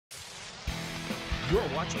You're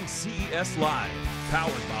watching CES Live,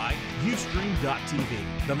 powered by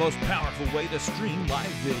Ustream.tv, the most powerful way to stream live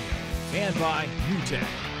video. And by UTech,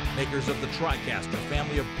 makers of the TriCaster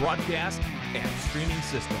family of broadcast and streaming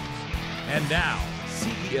systems. And now,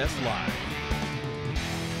 CES Live.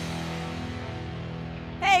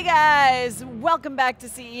 Hey guys, welcome back to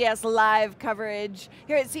CES Live coverage.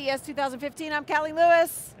 Here at CES 2015, I'm Callie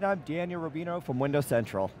Lewis. And I'm Daniel Rubino from Windows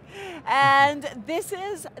Central. And this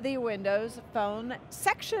is the Windows Phone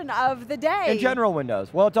section of the day. And general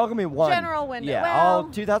Windows. Well, it's all going to be one. General Windows. Yeah, well, all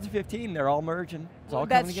 2015, they're all merging. It's all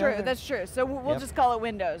coming together. True, that's true. So we'll just call it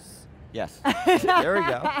Windows. Yes. There we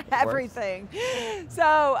go. Everything.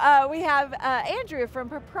 So we have Andrew from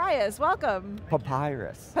Papyrus. Welcome.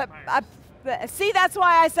 Papyrus. See, that's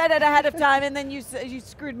why I said it ahead of time, and then you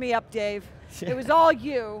screwed me up, Dave. It was all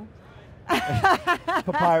you.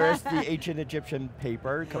 Papyrus, the ancient Egyptian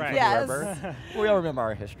paper, comes from the river. We all remember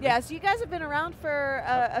our history. Yeah, so you guys have been around for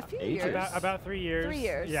a few years. About 3 years. 3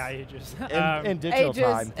 years. Yeah, ages. In digital ages.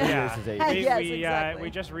 time, 3 years is ages. Yes, exactly. We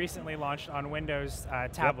just recently launched on Windows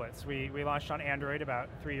tablets. We launched on Android about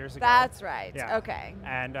 3 years ago. That's right. Yeah. Okay.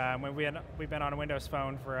 And we've been on a Windows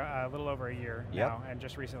Phone for a little over a year now, and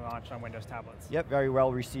just recently launched on Windows tablets. Yep, very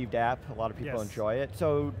well received app. A lot of people enjoy it.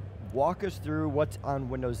 So walk us through what's on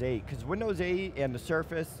Windows 8, because Windows 8 and the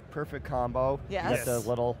Surface, perfect combo. Yes. You got the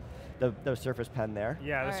little, the Surface Pen there.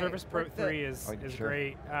 Yeah, the Surface Pro 3 is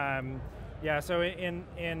great. Yeah, so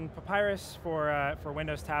in Papyrus for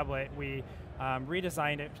Windows Tablet, we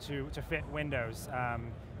redesigned it to fit Windows.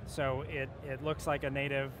 So it looks like a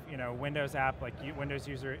native, Windows app like Windows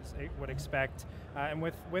users would expect. And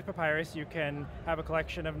with Papyrus, you can have a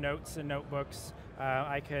collection of notes and notebooks.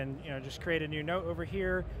 I can just create a new note over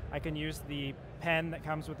here. I can use the pen that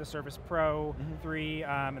comes with the Surface Pro 3,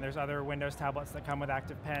 and there's other Windows tablets that come with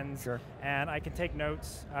active pens. Sure. And I can take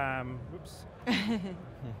notes. Oops.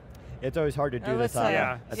 It's always hard to do this.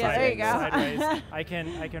 Yeah, there you go. Sideways.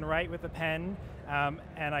 I can write with the pen,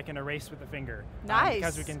 and I can erase with the finger. Nice.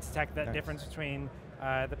 Because we can detect that difference between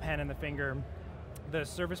the pen and the finger. The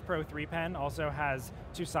Surface Pro 3 pen also has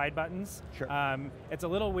 2 side buttons. Sure. It's a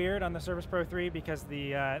little weird on the Surface Pro 3 because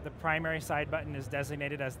the primary side button is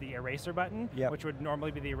designated as the eraser button, which would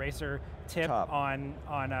normally be the eraser tip on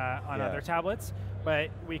other tablets.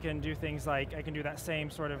 But we can do things like, I can do that same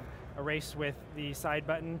sort of erase with the side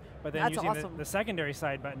button, but then using the secondary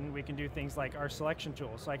side button, we can do things like our selection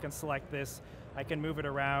tool. So I can select this, I can move it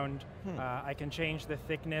around, I can change the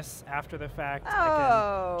thickness after the fact,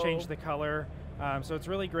 I can change the color. So it's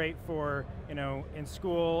really great for, in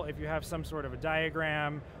school, if you have some sort of a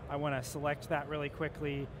diagram, I want to select that really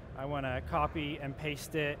quickly, I want to copy and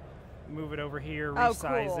paste it, move it over here,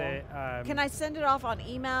 resize it. Can I send it off on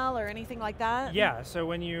email or anything like that? Yeah, so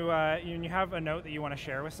when you have a note that you want to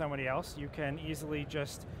share with somebody else, you can easily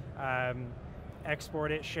just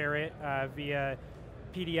export it, share it via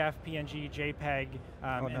PDF, PNG, JPEG,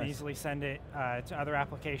 and easily send it to other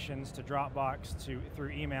applications, to Dropbox, through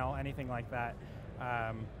email, anything like that.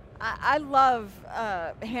 I love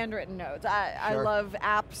handwritten notes. I love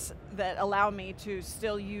apps that allow me to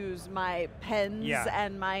still use my pens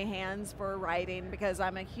and my hands for writing, because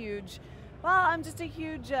I'm just a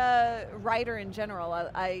huge writer in general.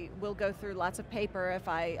 I will go through lots of paper if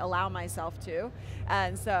I allow myself to.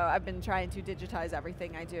 And so I've been trying to digitize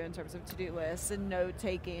everything I do in terms of to-do lists and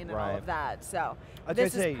note-taking and all of that. So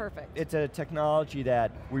this is perfect. It's a technology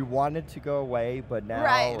that we wanted to go away, but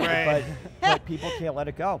now but people can't let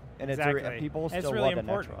it go. And people still really love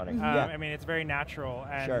important. the natural. I mean, it's very natural.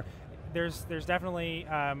 And there's definitely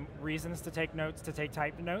reasons to take notes, to take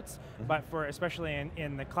typed notes, but especially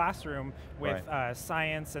in the classroom with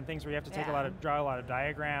science and things where you have to draw a lot of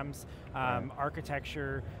diagrams,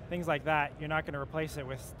 architecture, things like that, you're not going to replace it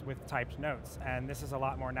with typed notes, and this is a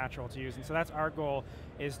lot more natural to use. And so that's our goal,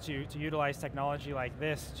 is to utilize technology like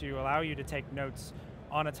this to allow you to take notes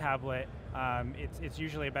on a tablet. It's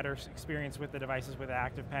usually a better experience with the devices with an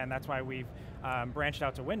active pen. That's why we've branched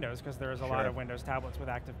out to Windows, because there's a lot of Windows tablets with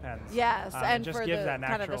active pens. Yes, and just for gives the that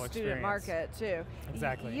kind of the natural student market too.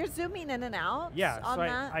 Exactly. You're zooming in and out. Yeah, on so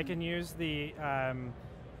that? I can use the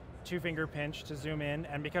 2-finger pinch to zoom in,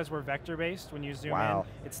 and because we're vector-based, when you zoom in,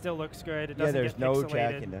 it still looks good. It doesn't get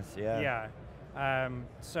pixelated. No jackiness.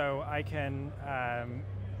 So I can,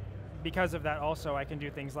 because of that, also I can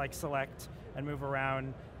do things like select and move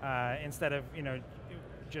around instead of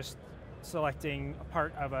just selecting a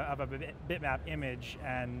part of a bitmap image,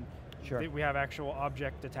 and we have actual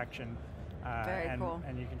object detection. Very cool.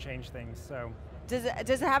 And you can change things. So. Does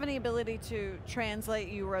it have any ability to translate?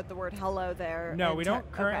 You wrote the word hello there. No, we don't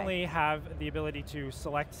currently have the ability to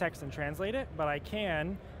select text and translate it, but I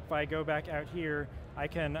can if I go back out here, I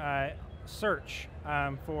can search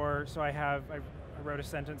for, so I wrote a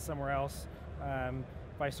sentence somewhere else.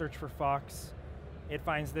 If I search for Fox, it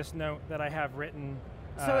finds this note that I have written.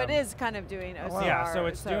 So it is kind of doing OCR. Yeah, so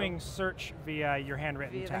it's doing search via your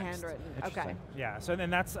handwritten text. Via the handwritten, okay. Yeah, so then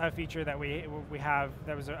that's a feature that we have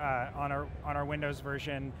that was on our Windows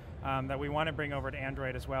version that we want to bring over to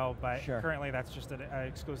Android as well, but currently that's just an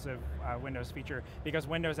exclusive Windows feature because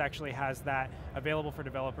Windows actually has that available for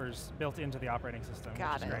developers built into the operating system.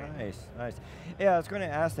 Got it. Nice, nice. Yeah, I was going to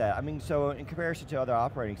ask that. I mean, so in comparison to other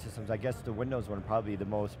operating systems, I guess the Windows one probably the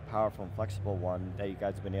most powerful and flexible one that you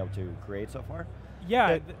guys have been able to create so far?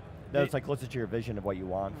 Yeah. That's like closer to your vision of what you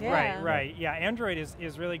want. Yeah. Right. Yeah, Android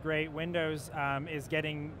is really great. Windows is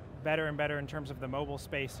getting better and better in terms of the mobile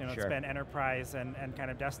space. You know, it's been enterprise and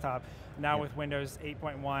kind of desktop. Now with Windows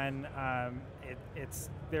 8.1,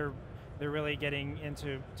 they're really getting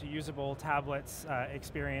into usable tablets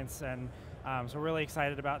experience, and so we're really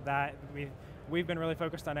excited about that. We've been really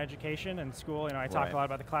focused on education and school. You know, I talked a lot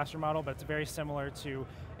about the classroom model, but it's very similar to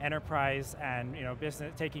enterprise and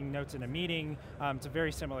business, taking notes in a meeting. It's a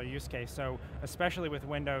very similar use case. So especially with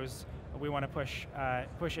Windows, we want to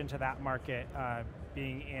push into that market,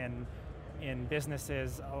 being in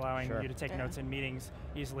businesses, allowing you to take notes in meetings,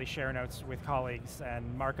 easily share notes with colleagues,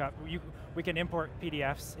 and mark up. We can import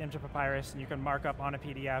PDFs into Papyrus, and you can mark up on a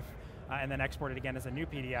PDF. And then export it again as a new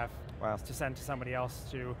PDF to send to somebody else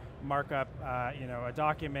to mark up, a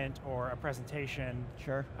document or a presentation.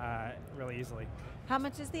 Really easily. How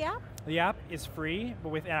much is the app? The app is free, but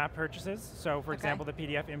with in-app purchases. So, for example, the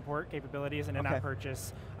PDF import capability is an in-app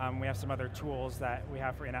purchase. We have some other tools that we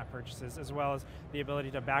have for in-app purchases, as well as the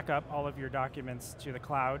ability to back up all of your documents to the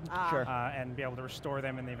cloud and be able to restore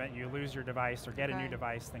them in the event you lose your device or get a new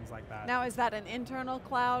device, things like that. Now, is that an internal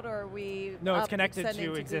cloud, or are we? No, it's connected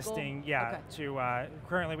to existing. Google? To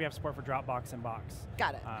currently we have support for Dropbox and Box.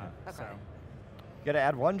 Got it. So. You got to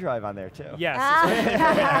add OneDrive on there too. Yes,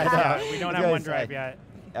 we don't have OneDrive yet.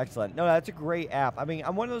 Excellent. No, that's a great app. I mean,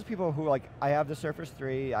 I'm one of those people who I have the Surface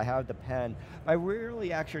 3, I have the pen. I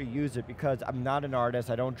rarely actually use it because I'm not an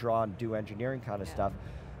artist, I don't draw and do engineering kind of stuff.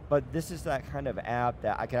 But this is that kind of app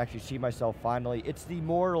that I can actually see myself finally. It's the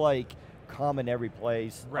more common every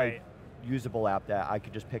place. Usable app that I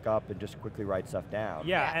could just pick up and just quickly write stuff down.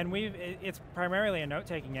 Yeah, and it's primarily a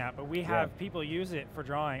note-taking app, but we have people use it for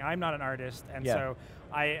drawing. I'm not an artist, and so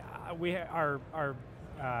our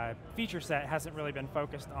feature set hasn't really been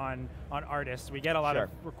focused on artists. We get a lot of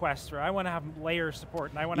requests for, I want to have layer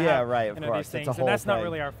support, and I want to have these things, and that's not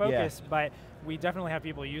really our focus, but we definitely have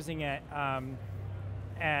people using it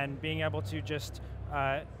and being able to just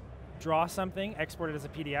draw something, export it as a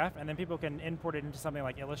PDF, and then people can import it into something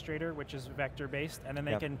like Illustrator, which is vector-based, and then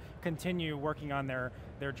they can continue working on their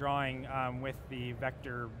drawing with the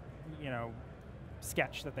vector,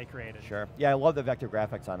 sketch that they created. Yeah, I love the vector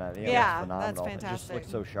graphics on that. Yeah, it's phenomenal. That's fantastic. It just looks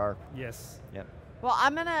so sharp. Yes. Yep. Well,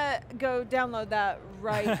 I'm going to go download that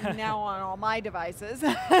right now on all my devices.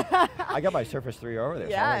 I got my Surface 3 over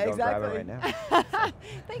there, so I'm going to go grab it right now.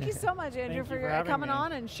 Thank you so much, Andrew, for coming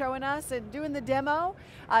on and showing us and doing the demo.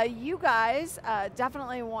 You guys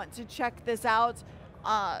definitely want to check this out.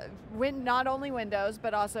 Not only Windows,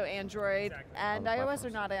 but also Android and iOS,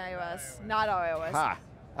 or not iOS? Not iOS. Ha!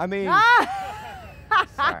 I mean...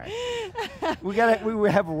 Sorry. we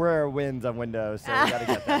have rare wins on Windows, so we got to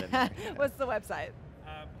get that in there. What's the website?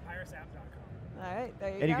 Papyrusapp.com. All right, there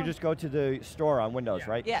you go. And you can just go to the store on Windows,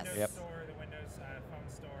 right? Yes. Windows Store, the Windows Phone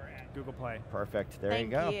Store, and Google Play. Perfect. There you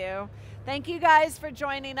go. Thank you. Thank you guys for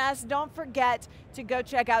joining us. Don't forget to go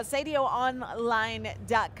check out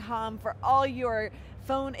sadioonline.com for all your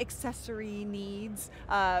phone accessory needs.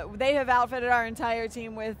 They have outfitted our entire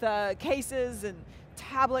team with cases and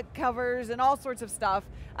tablet covers and all sorts of stuff.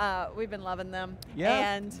 We've been loving them.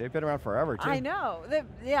 Yeah, and they've been around forever too. I know.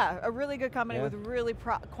 A really good company with really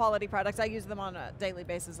quality products. I use them on a daily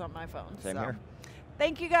basis on my phone. Same here.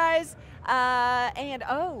 Thank you guys. And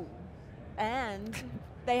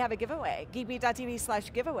they have a giveaway,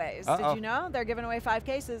 geekbeat.tv/giveaways. Did you know they're giving away 5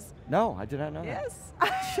 cases? No, I did not know that. Yes.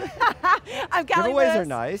 I'm Callie Lewis. Giveaways are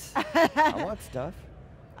nice. I want stuff.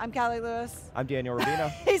 I'm Callie Lewis. I'm Daniel Rubino.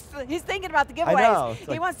 He's thinking about the giveaways. I know.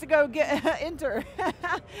 He wants to go enter.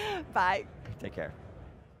 Bye. Take care.